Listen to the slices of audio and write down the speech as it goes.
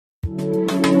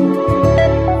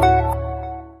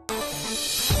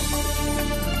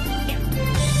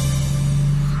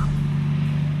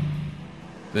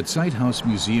The Zeithaus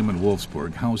Museum in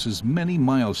Wolfsburg houses many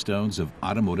milestones of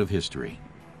automotive history.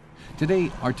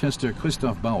 Today, our tester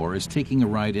Christoph Bauer is taking a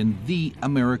ride in the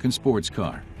American sports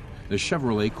car, the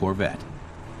Chevrolet Corvette.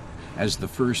 As the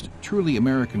first truly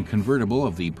American convertible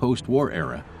of the post-war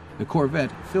era, the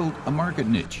Corvette filled a market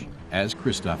niche, as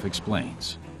Christoph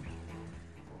explains.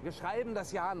 In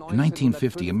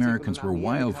 1950, Americans were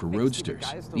wild for roadsters,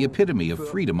 the epitome of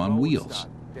freedom on wheels.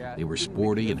 They were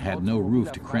sporty and had no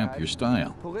roof to cramp your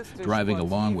style. Driving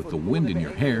along with the wind in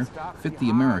your hair fit the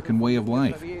American way of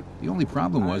life. The only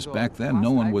problem was, back then,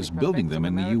 no one was building them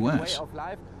in the U.S.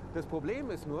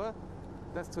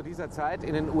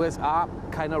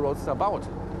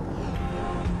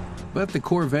 But the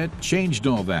Corvette changed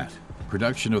all that.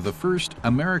 Production of the first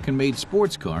American-made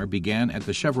sports car began at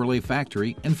the Chevrolet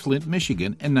factory in Flint,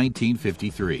 Michigan in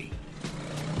 1953.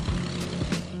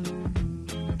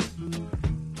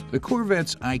 The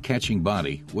Corvette's eye-catching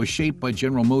body was shaped by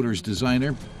General Motors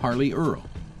designer Harley Earl.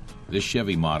 This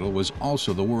Chevy model was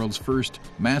also the world's first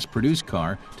mass-produced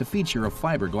car to feature a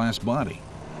fiberglass body.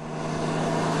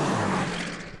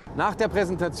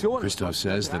 Christoph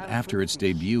says that after its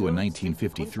debut in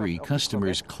 1953,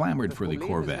 customers clamored for the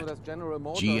Corvette.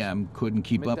 GM couldn't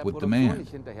keep up with demand.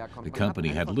 The company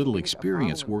had little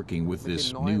experience working with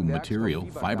this new material,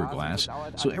 fiberglass,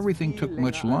 so everything took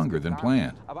much longer than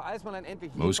planned.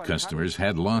 Most customers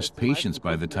had lost patience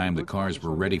by the time the cars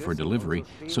were ready for delivery,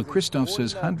 so Christoph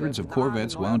says hundreds of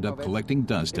Corvettes wound up collecting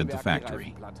dust at the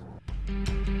factory.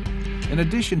 In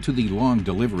addition to the long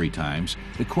delivery times,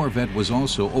 the Corvette was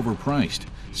also overpriced,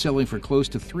 selling for close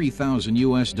to $3,000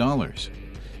 US.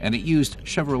 And it used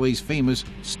Chevrolet's famous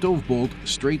stove-bolt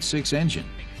straight-six engine.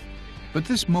 But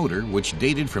this motor, which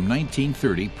dated from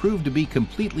 1930, proved to be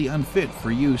completely unfit for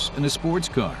use in a sports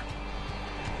car.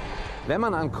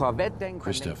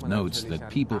 Christoph notes that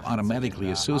people automatically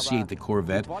associate the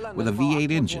Corvette with a V8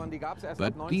 engine,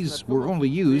 but these were only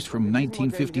used from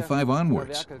 1955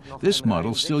 onwards. This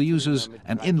model still uses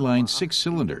an inline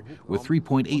six-cylinder with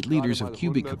 3.8 liters of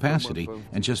cubic capacity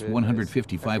and just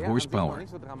 155 horsepower.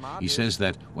 He says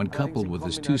that when coupled with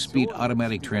his two-speed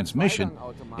automatic transmission,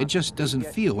 it just doesn't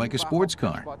feel like a sports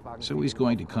car. So he's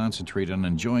going to concentrate on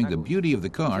enjoying the beauty of the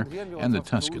car and the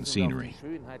Tuscan scenery.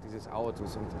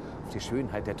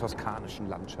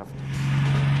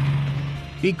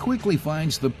 He quickly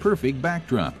finds the perfect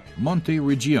backdrop, Monte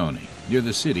Regione, near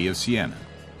the city of Siena.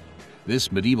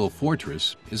 This medieval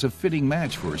fortress is a fitting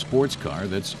match for a sports car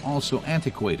that's also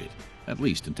antiquated, at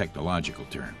least in technological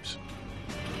terms.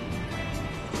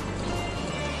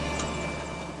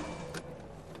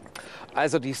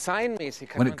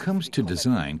 When it comes to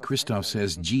design, Christoph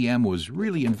says GM was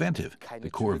really inventive. The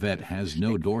Corvette has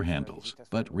no door handles,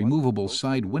 but removable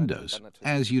side windows,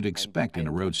 as you'd expect in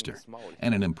a roadster,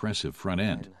 and an impressive front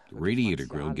end. The radiator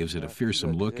grille gives it a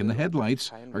fearsome look, and the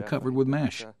headlights are covered with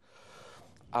mesh.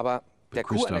 But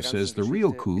Christoph says the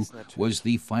real coup was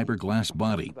the fiberglass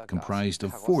body, comprised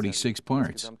of 46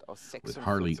 parts. With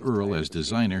Harley Earl as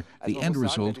designer, the end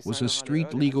result was a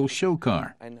street-legal show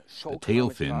car. The tail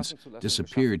fins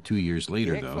disappeared 2 years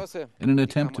later, though, in an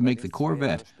attempt to make the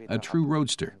Corvette a true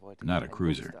roadster, not a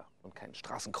cruiser.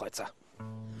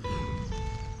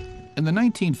 In the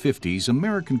 1950s,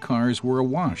 American cars were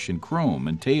awash in chrome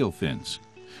and tail fins.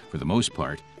 For the most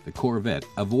part, the Corvette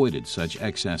avoided such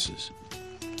excesses.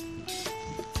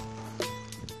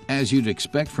 As you'd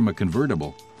expect from a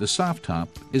convertible, the soft top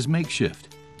is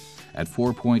makeshift. At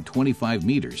 4.25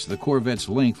 meters, the Corvette's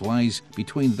length lies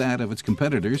between that of its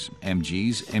competitors,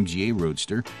 MG's MGA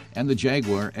Roadster and the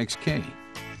Jaguar XK.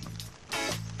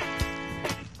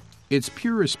 Its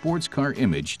pure sports car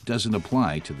image doesn't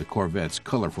apply to the Corvette's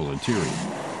colorful interior.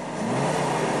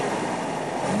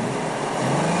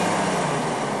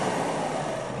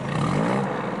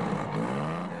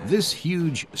 This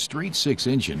huge straight-six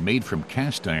engine made from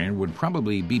cast iron would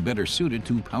probably be better suited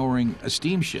to powering a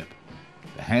steamship.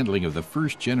 The handling of the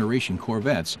first-generation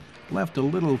Corvettes left a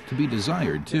little to be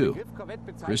desired, too.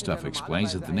 Christoph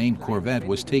explains that the name Corvette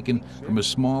was taken from a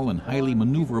small and highly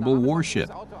maneuverable warship.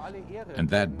 And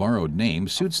that borrowed name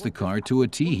suits the car to a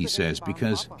T, he says,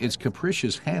 because its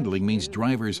capricious handling means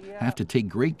drivers have to take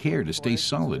great care to stay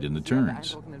solid in the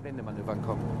turns.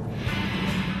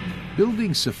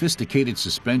 Building sophisticated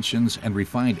suspensions and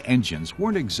refined engines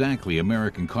weren't exactly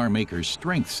American car makers'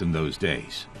 strengths in those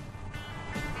days.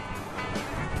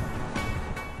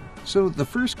 So the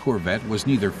first Corvette was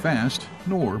neither fast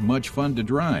nor much fun to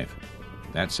drive.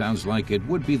 That sounds like it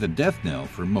would be the death knell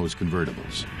for most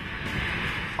convertibles.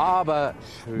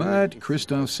 But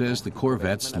Christoph says the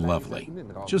Corvette's lovely.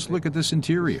 Just look at this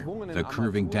interior. The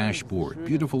curving dashboard,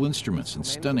 beautiful instruments, and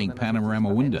stunning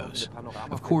panorama windows.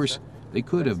 Of course, they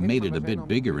could have made it a bit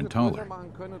bigger and taller.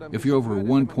 If you're over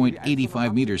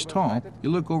 1.85 meters tall, you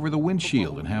look over the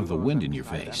windshield and have the wind in your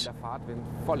face.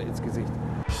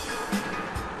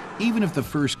 Even if the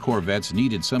first Corvettes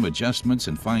needed some adjustments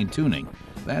and fine-tuning,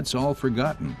 that's all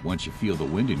forgotten once you feel the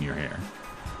wind in your hair.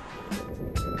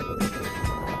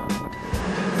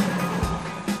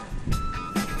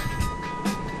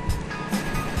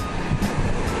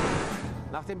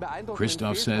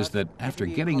 Christoph says that after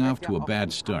getting off to a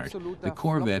bad start, the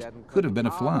Corvette could have been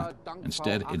a flop.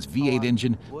 Instead, its V8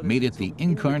 engine made it the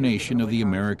incarnation of the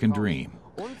American dream.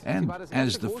 And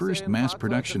as the first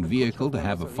mass-production vehicle to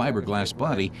have a fiberglass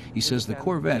body, he says the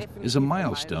Corvette is a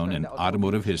milestone in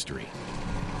automotive history.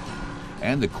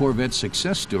 And the Corvette's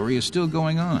success story is still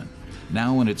going on.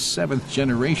 Now in its 7th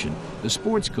generation, the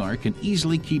sports car can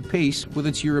easily keep pace with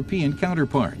its European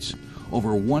counterparts.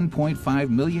 Over 1.5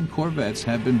 million Corvettes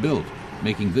have been built,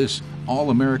 making this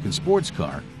all-American sports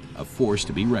car a force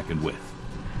to be reckoned with.